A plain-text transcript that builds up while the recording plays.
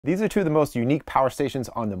These are two of the most unique power stations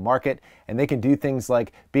on the market, and they can do things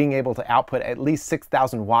like being able to output at least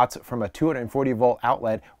 6,000 watts from a 240 volt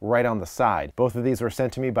outlet right on the side. Both of these were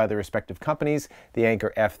sent to me by their respective companies, the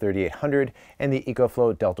Anker F3800 and the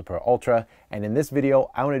EcoFlow Delta Pro Ultra, and in this video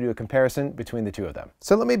I want to do a comparison between the two of them.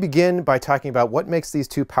 So let me begin by talking about what makes these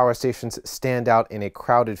two power stations stand out in a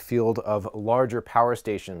crowded field of larger power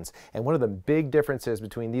stations. And one of the big differences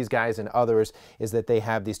between these guys and others is that they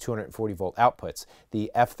have these 240 volt outputs. The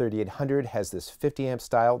F3800 has this 50 amp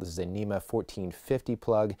style. This is a NEMA 1450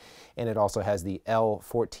 plug, and it also has the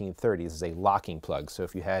L1430. This is a locking plug. So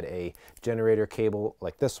if you had a generator cable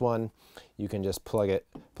like this one, you can just plug it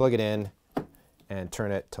in and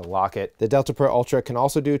turn it to lock it. The Delta Pro Ultra can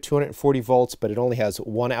also do 240 volts, but it only has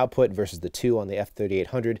one output versus the two on the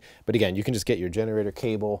F3800. But again, you can just get your generator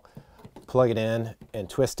cable, plug it in, and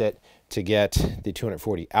twist it to get the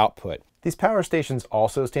 240 output. These power stations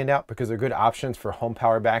also stand out because they're good options for home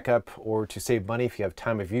power backup or to save money if you have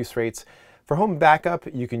time of use rates. For home backup,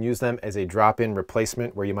 you can use them as a drop-in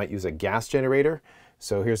replacement where you might use a gas generator.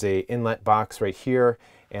 So here's an inlet box right here,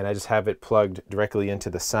 and I just have it plugged directly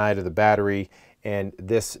into the side of the battery, and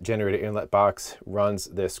this generator inlet box runs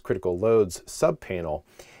this critical loads sub panel.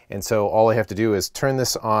 And so all I have to do is turn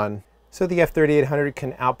this on. So the F3800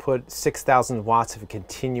 can output 6,000 watts of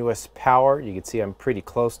continuous power. You can see I'm pretty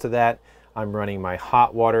close to that. I'm running my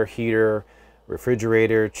hot water heater,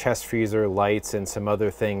 refrigerator, chest freezer, lights, and some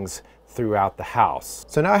other things throughout the house.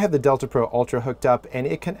 So now I have the Delta Pro Ultra hooked up, and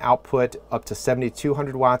it can output up to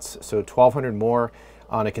 7,200 watts, so 1,200 more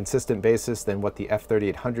on a consistent basis than what the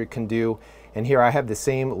F3800 can do. And here I have the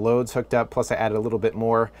same loads hooked up, plus I added a little bit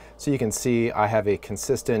more. So you can see I have a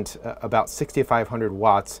consistent about 6,500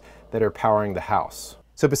 watts that are powering the house.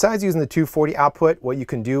 So besides using the 240 output, what you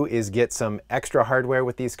can do is get some extra hardware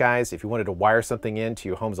with these guys if you wanted to wire something into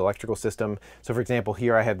your home's electrical system. So for example,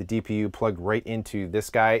 here I have the DPU plugged right into this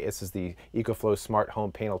guy. This is the EcoFlow Smart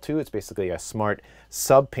Home Panel 2. It's basically a smart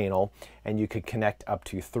sub panel, and you could connect up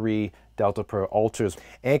to 3 Delta Pro Ultras.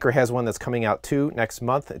 Anker has one that's coming out too next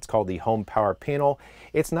month. It's called the Home Power Panel.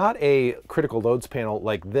 It's not a critical loads panel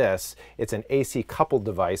like this. It's an AC coupled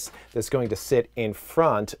device that's going to sit in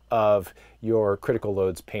front of your critical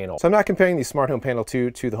loads panel. So I'm not comparing the Smart Home Panel 2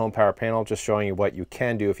 to the Home Power Panel, just showing you what you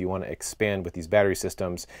can do if you want to expand with these battery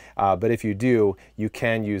systems. But if you do, you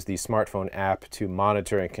can use the smartphone app to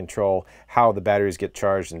monitor and control how the batteries get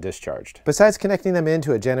charged and discharged. Besides connecting them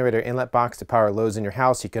into a generator inlet box to power loads in your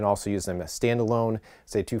house, you can also use them as standalone,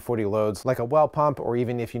 say 240 loads, like a well pump, or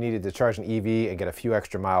even if you needed to charge an EV and get a few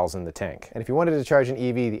extra miles in the tank. And if you wanted to charge an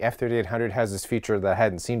EV, the F3800 has this feature that I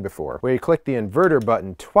hadn't seen before, where you click the inverter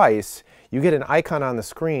button twice, you get an icon on the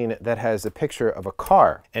screen that has a picture of a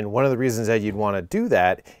car. And one of the reasons that you'd want to do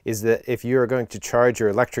that is that if you're going to charge your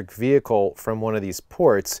electric vehicle from one of these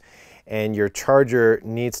ports, and your charger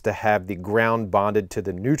needs to have the ground bonded to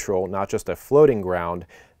the neutral, not just a floating ground,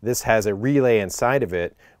 this has a relay inside of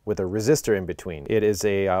it with a resistor in between. It is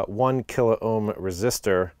a 1 kilo ohm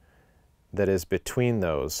resistor that is between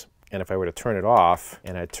those. And if I were to turn it off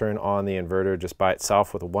and I turn on the inverter just by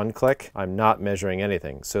itself with one click, I'm not measuring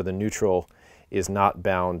anything. So the neutral is not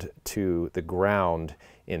bound to the ground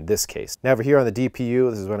in this case. Now over here on the DPU,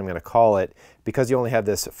 this is what I'm going to call it, because you only have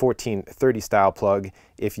this 1430 style plug,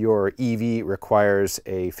 if your EV requires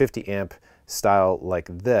a 50 amp style like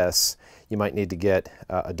this, you might need to get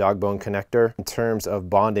a dog bone connector. In terms of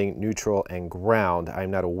bonding neutral and ground,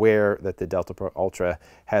 I'm not aware that the Delta Pro Ultra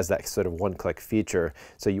has that sort of one-click feature.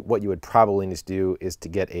 So what you would probably need to do is to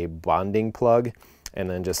get a bonding plug and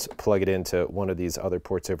then just plug it into one of these other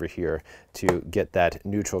ports over here to get that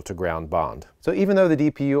neutral to ground bond. So even though the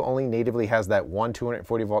DPU only natively has that one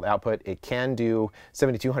 240 volt output, it can do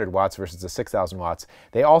 7,200 watts versus the 6,000 watts.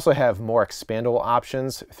 They also have more expandable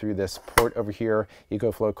options through this port over here.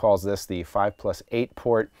 EcoFlow calls this the 5+8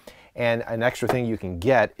 port. And an extra thing you can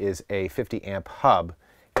get is a 50 amp hub.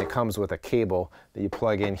 It comes with a cable that you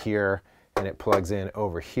plug in here, and it plugs in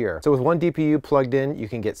over here. So with one DPU plugged in, you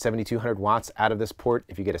can get 7,200 watts out of this port.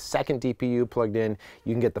 If you get a second DPU plugged in,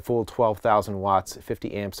 you can get the full 12,000 watts,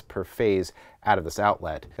 50 amps per phase out of this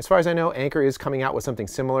outlet. As far as I know, Anker is coming out with something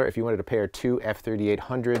similar if you wanted to pair two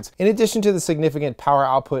F3800s. In addition to the significant power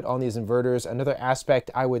output on these inverters, another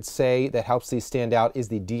aspect I would say that helps these stand out is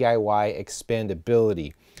the DIY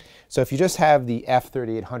expandability. So if you just have the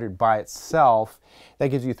F3800 by itself, that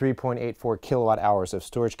gives you 3.84 kilowatt hours of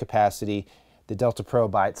storage capacity. The Delta Pro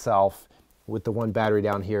by itself, with the one battery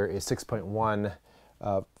down here, is 6.1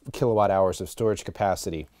 kilowatt hours of storage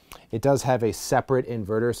capacity. It does have a separate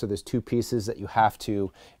inverter, so there's two pieces that you have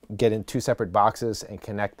to get in two separate boxes and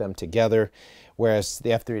connect them together, whereas the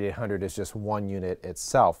F3800 is just one unit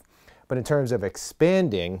itself. But in terms of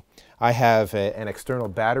expanding, I have an external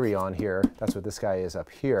battery on here. That's what this guy is up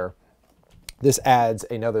here. This adds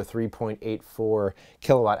another 3.84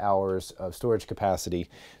 kilowatt hours of storage capacity.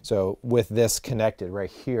 So with this connected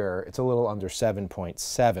right here, it's a little under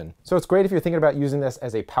 7.7. So it's great if you're thinking about using this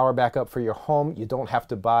as a power backup for your home. You don't have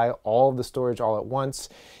to buy all of the storage all at once.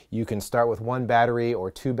 You can start with one battery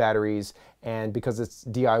or two batteries, and because it's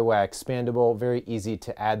DIY expandable, very easy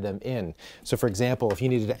to add them in. So for example, if you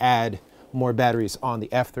needed to add more batteries on the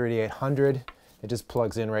F3800, it just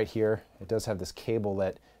plugs in right here. It does have this cable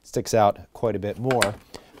that sticks out quite a bit more.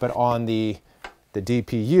 But on the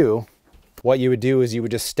DPU, what you would do is you would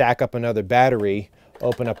just stack up another battery,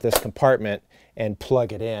 open up this compartment, and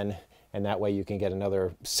plug it in, and that way you can get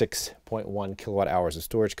another 6.1 kilowatt hours of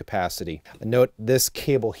storage capacity. Note this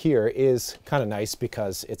cable here is kind of nice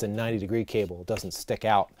because it's a 90-degree cable. It doesn't stick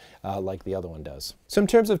out like the other one does. So in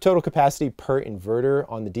terms of total capacity per inverter,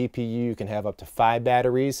 on the DPU you can have up to 5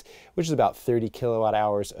 batteries, which is about 30 kilowatt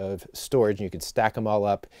hours of storage, and you can stack them all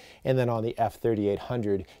up. And then on the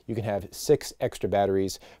F3800 you can have 6 extra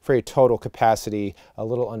batteries for a total capacity a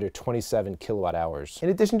little under 27 kilowatt hours. In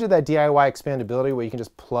addition to that DIY expandability where you can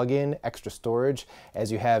just plug in extra storage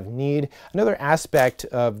as you have need, another aspect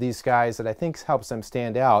of these guys that I think helps them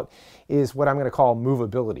stand out is what I'm going to call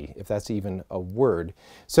movability, if that's even a word.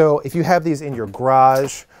 So if you have these in your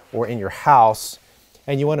garage or in your house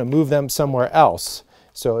and you want to move them somewhere else,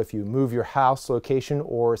 so if you move your house location,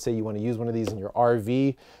 or say you want to use one of these in your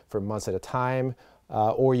RV for months at a time,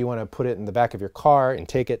 or you want to put it in the back of your car and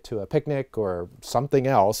take it to a picnic or something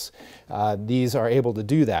else, these are able to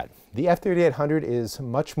do that. The F3800 is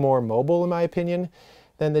much more mobile in my opinion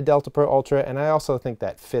than the Delta Pro Ultra, and I also think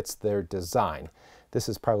that fits their design. This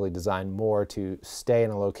is probably designed more to stay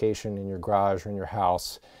in a location in your garage or in your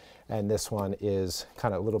house, and this one is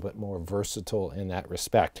kind of a little bit more versatile in that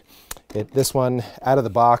respect. This one, out of the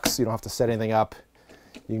box, you don't have to set anything up.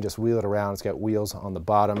 You can just wheel it around. It's got wheels on the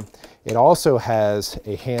bottom. It also has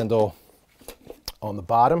a handle on the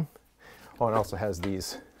bottom. Oh, and it also has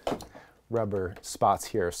these rubber spots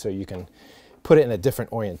here, so you can put it in a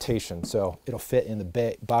different orientation. So it'll fit in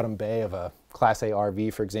the bottom bay of a Class A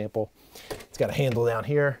RV, for example. It's got a handle down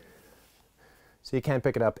here, so you can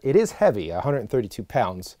pick it up. It is heavy, 132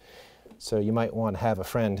 pounds, so you might want to have a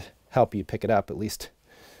friend help you pick it up. At least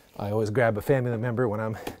I always grab a family member when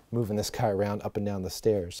I'm moving this car around up and down the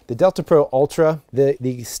stairs. The Delta Pro Ultra,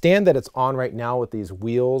 the stand that it's on right now with these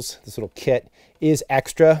wheels, this little kit, is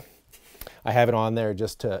extra. I have it on there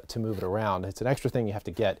just to move it around. It's an extra thing you have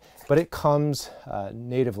to get, but it comes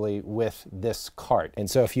natively with this cart. And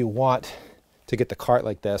so if you want to get the cart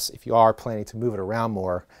like this, if you are planning to move it around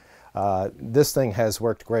more, this thing has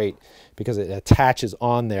worked great because it attaches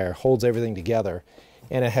on there, holds everything together,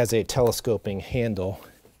 and it has a telescoping handle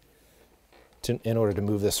in order to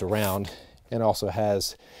move this around, and also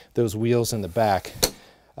has those wheels in the back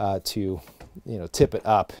to tip it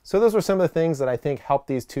up. So those were some of the things that I think help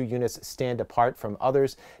these two units stand apart from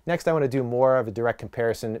others. Next, I want to do more of a direct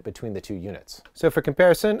comparison between the two units. So for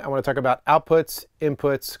comparison, I want to talk about outputs,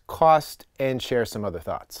 inputs, cost, and share some other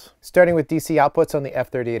thoughts. Starting with DC outputs on the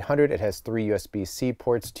F3800, it has 3 USB-C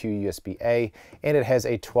ports, 2 USB-A, and it has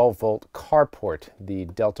a 12-volt car port. The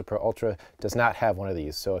Delta Pro Ultra does not have one of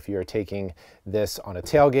these. So if you're taking this on a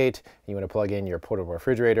tailgate and you want to plug in your portable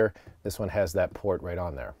refrigerator, this one has that port right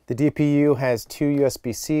on there. The DPU has 2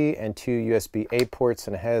 USB-C and 2 USB-A ports,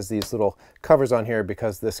 and it has these little covers on here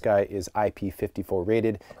because this guy is IP54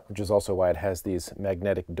 rated, which is also why it has these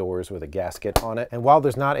magnetic doors with a gasket on it. And while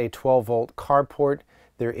there's not a 12-volt car port,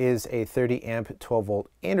 there is a 30 amp 12-volt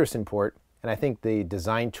Anderson port, and I think the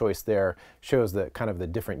design choice there shows the kind of the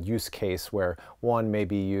different use case, where one may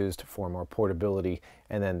be used for more portability,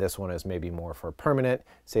 and then this one is maybe more for permanent,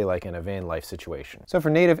 say like in a van life situation. So for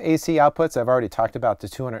native AC outputs, I've already talked about the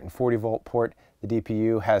 240 volt port. The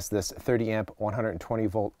DPU has this 30 amp 120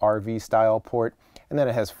 volt RV style port, and then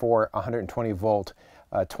it has 4 120 volt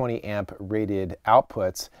 20 amp rated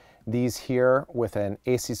outputs. These here with an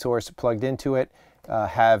AC source plugged into it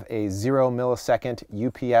have a 0 millisecond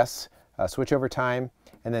UPS switchover time,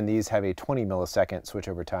 and then these have a 20 millisecond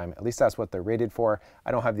switchover time. At least that's what they're rated for.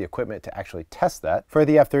 I don't have the equipment to actually test that. For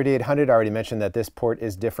the F3800, I already mentioned that this port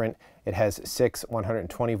is different. It has 6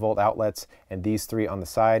 120 volt outlets, and these 3 on the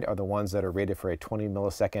side are the ones that are rated for a 20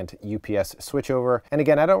 millisecond UPS switchover. And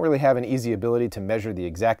again, I don't really have an easy ability to measure the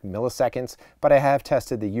exact milliseconds, but I have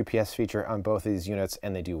tested the UPS feature on both of these units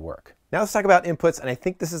and they do work. Now let's talk about inputs, and I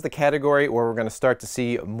think this is the category where we're going to start to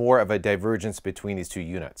see more of a divergence between these two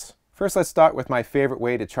units. First, let's start with my favorite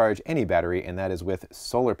way to charge any battery, and that is with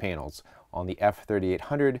solar panels. On the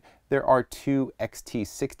F3800, there are 2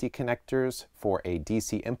 XT60 connectors for a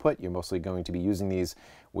DC input. You're mostly going to be using these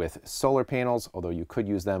with solar panels, although you could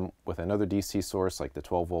use them with another DC source like the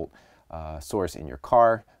 12 volt source in your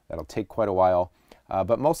car. That'll take quite a while,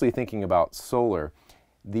 but mostly thinking about solar.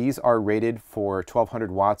 These are rated for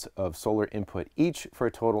 1200 watts of solar input each for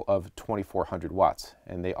a total of 2400 watts,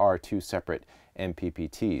 and they are 2 separate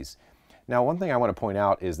MPPTs. Now, one thing I want to point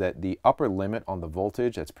out is that the upper limit on the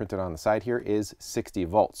voltage that's printed on the side here is 60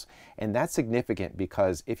 volts. And that's significant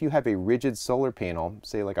because if you have a rigid solar panel,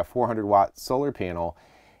 say like a 400 watt solar panel,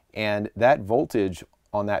 and that voltage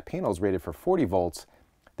on that panel is rated for 40 volts,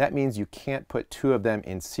 that means you can't put 2 of them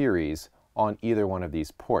in series on either one of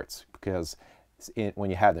these ports, because when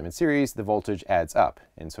you have them in series, the voltage adds up.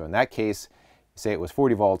 And so in that case, say it was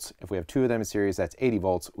 40 volts, if we have 2 of them in series, that's 80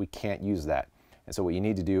 volts, we can't use that. And so what you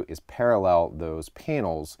need to do is parallel those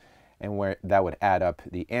panels, and where that would add up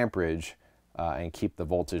the amperage and keep the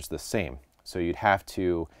voltage the same. So you'd have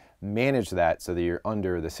to manage that so that you're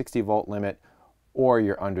under the 60 volt limit or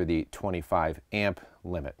you're under the 25 amp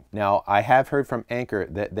limit. Now, I have heard from Anker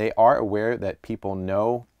that they are aware that people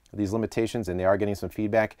know these limitations and they are getting some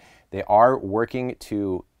feedback. They are working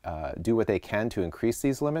to do what they can to increase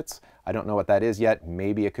these limits. I don't know what that is yet.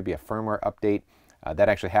 Maybe it could be a firmware update. That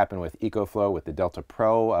actually happened with EcoFlow with the Delta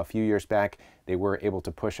Pro a few years back. They were able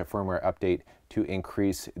to push a firmware update to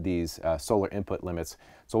increase these solar input limits.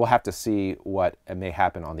 So we'll have to see what may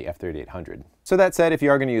happen on the F3800. So that said, if you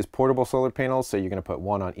are going to use portable solar panels, so you're going to put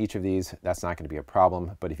 1 on each of these, that's not going to be a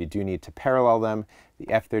problem. But if you do need to parallel them, the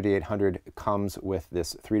F3800 comes with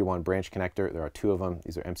this 3-to-1 branch connector. There are 2 of them.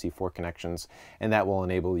 These are MC4 connections, and that will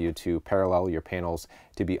enable you to parallel your panels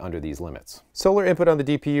to be under these limits. Solar input on the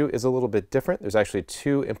DPU is a little bit different. There's actually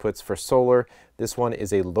 2 inputs for solar. This one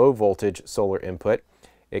is a low voltage solar input.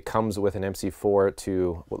 It comes with an MC4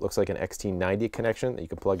 to what looks like an XT90 connection that you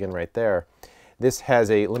can plug in right there. This has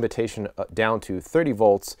a limitation down to 30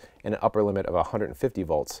 volts and an upper limit of 150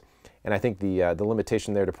 volts. And I think the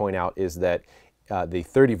limitation there to point out is that the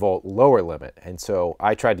 30 volt lower limit. And so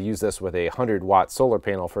I tried to use this with a 100 watt solar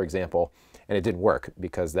panel, for example, and it didn't work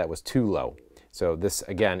because that was too low. So this,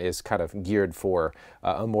 again, is kind of geared for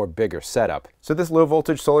a more bigger setup. So this low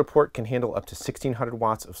voltage solar port can handle up to 1600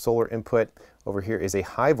 watts of solar input. Over here is a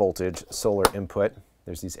high voltage solar input.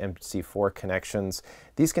 There's these MC4 connections.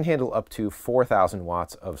 These can handle up to 4,000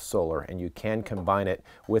 watts of solar, and you can combine it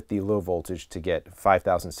with the low voltage to get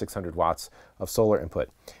 5,600 watts of solar input.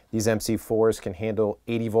 These MC4s can handle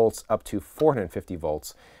 80 volts up to 450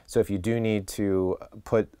 volts. So if you do need to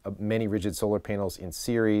put many rigid solar panels in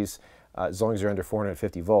series, as long as you're under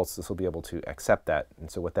 450 volts, this will be able to accept that.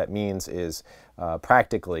 And so what that means is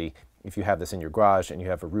practically, if you have this in your garage and you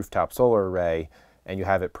have a rooftop solar array and you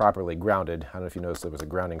have it properly grounded, I don't know if you noticed there was a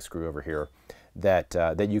grounding screw over here,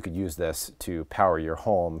 that you could use this to power your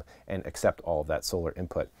home and accept all of that solar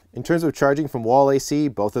input. In terms of charging from wall AC,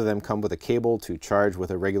 both of them come with a cable to charge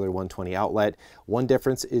with a regular 120 outlet. One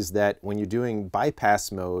difference is that when you're doing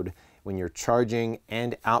bypass mode, when you're charging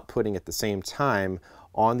and outputting at the same time,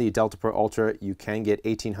 on the Delta Pro Ultra, you can get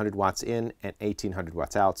 1800 watts in and 1800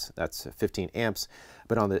 watts out. That's 15 amps.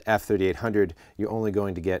 But on the F3800, you're only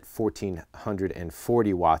going to get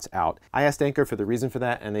 1440 watts out. I asked Anker for the reason for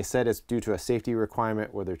that, and they said it's due to a safety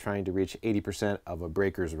requirement where they're trying to reach 80% of a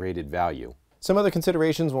breaker's rated value. Some other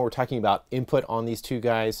considerations when we're talking about input on these two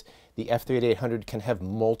guys: the F3800 can have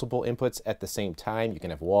multiple inputs at the same time. You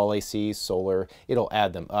can have wall AC, solar, it'll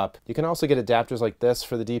add them up. You can also get adapters like this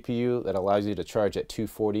for the DPU that allows you to charge at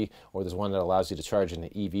 240, or there's one that allows you to charge in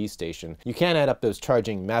the EV station. You can add up those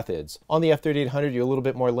charging methods. On the F3800, you're a little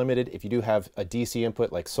bit more limited. If you do have a DC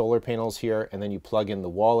input like solar panels here, and then you plug in the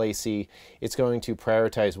wall AC, it's going to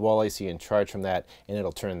prioritize wall AC and charge from that, and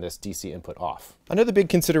it'll turn this DC input off. Another big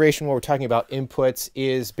consideration when we're talking about inputs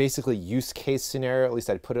is basically use case scenario. At least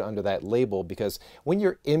I'd put it under that label, because when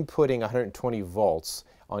you're inputting 120 volts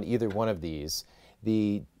on either one of these,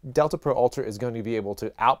 the Delta Pro Ultra is going to be able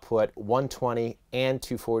to output 120 and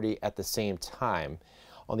 240 at the same time.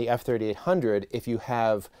 On the F3800, if you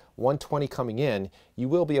have 120 coming in, you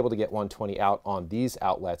will be able to get 120 out on these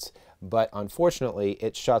outlets, but unfortunately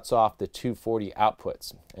it shuts off the 240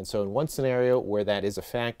 outputs. And so in one scenario where that is a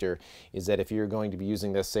factor is that if you're going to be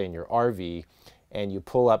using this, say in your RV, and you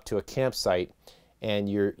pull up to a campsite and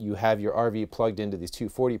you have your RV plugged into these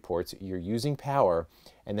 240 ports, you're using power,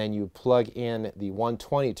 and then you plug in the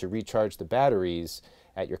 120 to recharge the batteries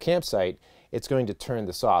at your campsite, it's going to turn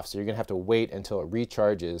this off. So you're going to have to wait until it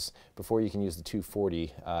recharges before you can use the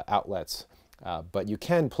 240 outlets. But you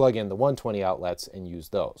can plug in the 120 outlets and use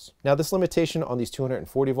those. Now this limitation on these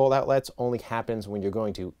 240 volt outlets only happens when you're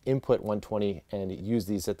going to input 120 and use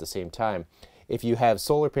these at the same time. If you have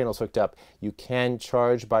solar panels hooked up, you can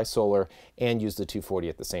charge by solar and use the 240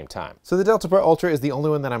 at the same time. So the Delta Pro Ultra is the only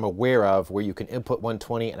one that I'm aware of where you can input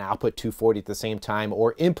 120 and output 240 at the same time,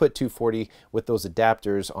 or input 240 with those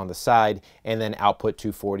adapters on the side and then output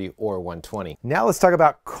 240 or 120. Now let's talk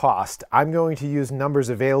about cost. I'm going to use numbers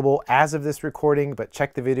available as of this recording, but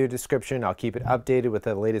check the video description. I'll keep it updated with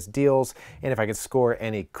the latest deals and if I can score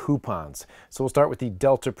any coupons. So we'll start with the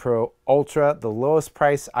Delta Pro Ultra. The lowest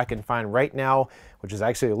price I can find right now, which is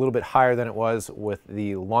actually a little bit higher than it was with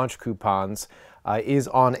the launch coupons, is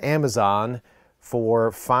on Amazon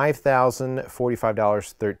for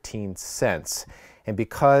 $5,045.13. And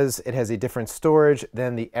because it has a different storage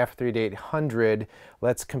than the F3800,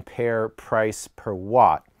 let's compare price per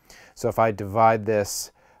watt. So if I divide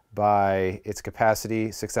this by its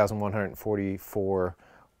capacity, 6,144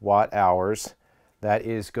 watt hours, that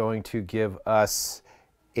is going to give us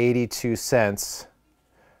 82 cents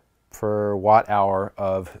per watt hour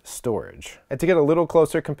of storage. And to get a little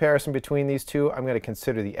closer comparison between these two, I'm going to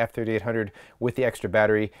consider the F3800 with the extra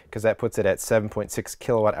battery, because that puts it at 7.6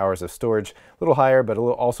 kilowatt hours of storage, a little higher but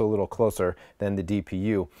also a little closer than the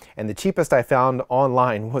DPU. And the cheapest I found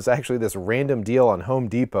online was actually this random deal on Home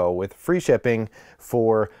Depot with free shipping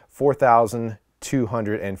for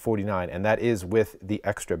 $4,249, and that is with the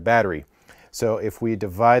extra battery. So if we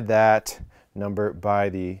divide that number by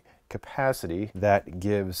the capacity, that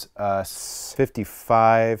gives us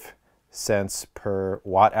 55 cents per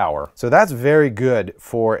watt hour. So that's very good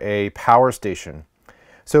for a power station.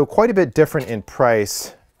 So quite a bit different in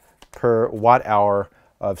price per watt hour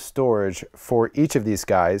of storage for each of these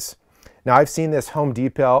guys. Now I've seen this Home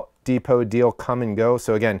Depot deal come and go,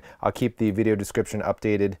 so again, I'll keep the video description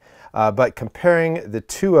updated. But comparing the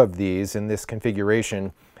two of these in this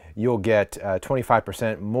configuration, you'll get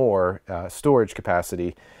 25% more storage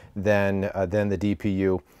capacity than the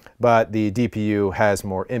DPU, but the DPU has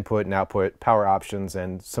more input and output power options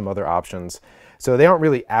and some other options. So they aren't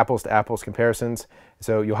really apples to apples comparisons,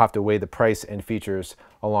 so you'll have to weigh the price and features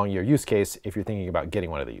along your use case if you're thinking about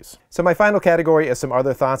getting one of these. So my final category is some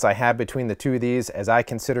other thoughts I have between the two of these as I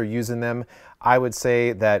consider using them. I would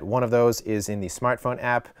say that one of those is in the smartphone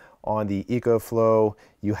app. On the EcoFlow,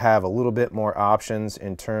 you have a little bit more options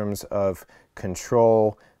in terms of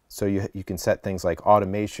control. So you can set things like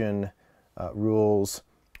automation rules,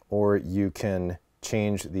 or you can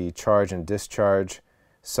change the charge and discharge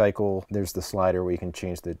cycle. There's the slider where you can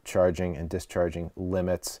change the charging and discharging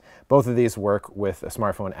limits. Both of these work with a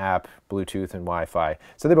smartphone app, Bluetooth and Wi-Fi.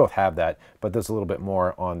 So they both have that, but there's a little bit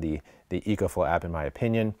more on the EcoFlow app in my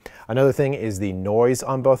opinion. Another thing is the noise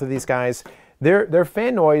on both of these guys. Their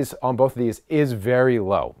fan noise on both of these is very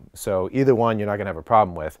low, so either one you're not going to have a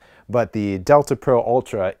problem with. But the Delta Pro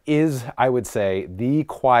Ultra is, I would say, the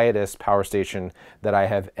quietest power station that I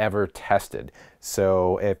have ever tested.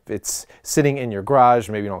 So if it's sitting in your garage,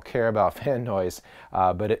 maybe you don't care about fan noise,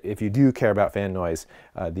 but if you do care about fan noise,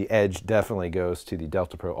 the edge definitely goes to the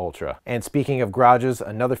Delta Pro Ultra. And speaking of garages,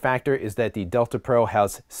 another factor is that the Delta Pro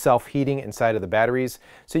has self-heating inside of the batteries,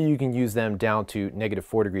 so you can use them down to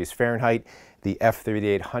 -4 degrees Fahrenheit. The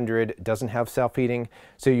F3800 doesn't have self-heating,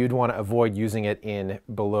 so you'd want to avoid using it in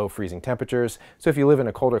below freezing temperatures. So if you live in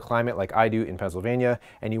a colder climate like I do in Pennsylvania,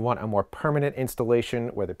 and you want a more permanent installation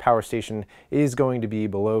where the power station is going to be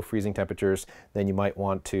below freezing temperatures, then you might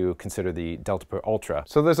want to consider the Delta Pro Ultra.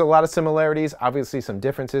 So there's a lot of similarities, obviously some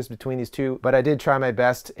differences between these two, but I did try my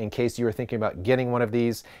best in case you were thinking about getting one of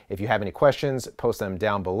these. If you have any questions, post them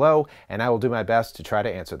down below, and I will do my best to try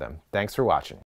to answer them. Thanks for watching.